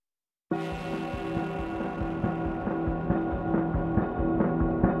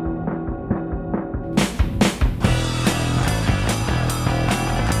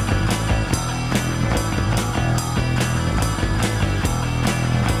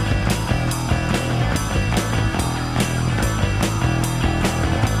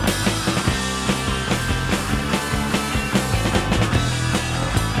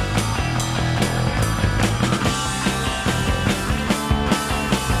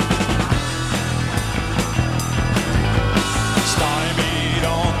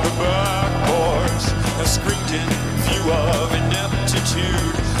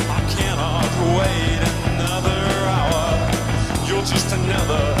cute. I cannot wait another hour. You're just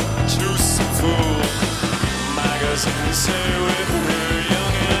another toothsome fool. Magazines say we're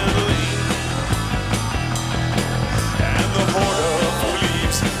young and lean, and the horde of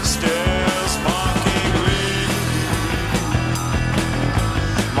leaves stares mockingly.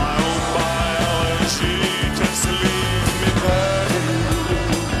 My own biology tends to leave me buried,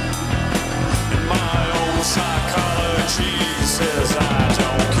 and my own psychology says I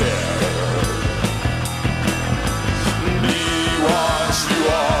don't care. Be what you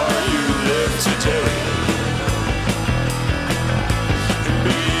are, you live today.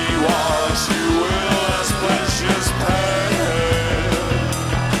 Be what you will as pleasures pay.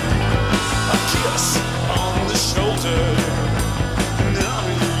 A kiss on the shoulder, now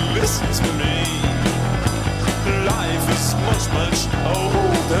you listen to me. Life is much, much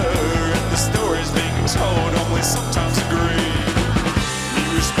older, and the stories being told only sometimes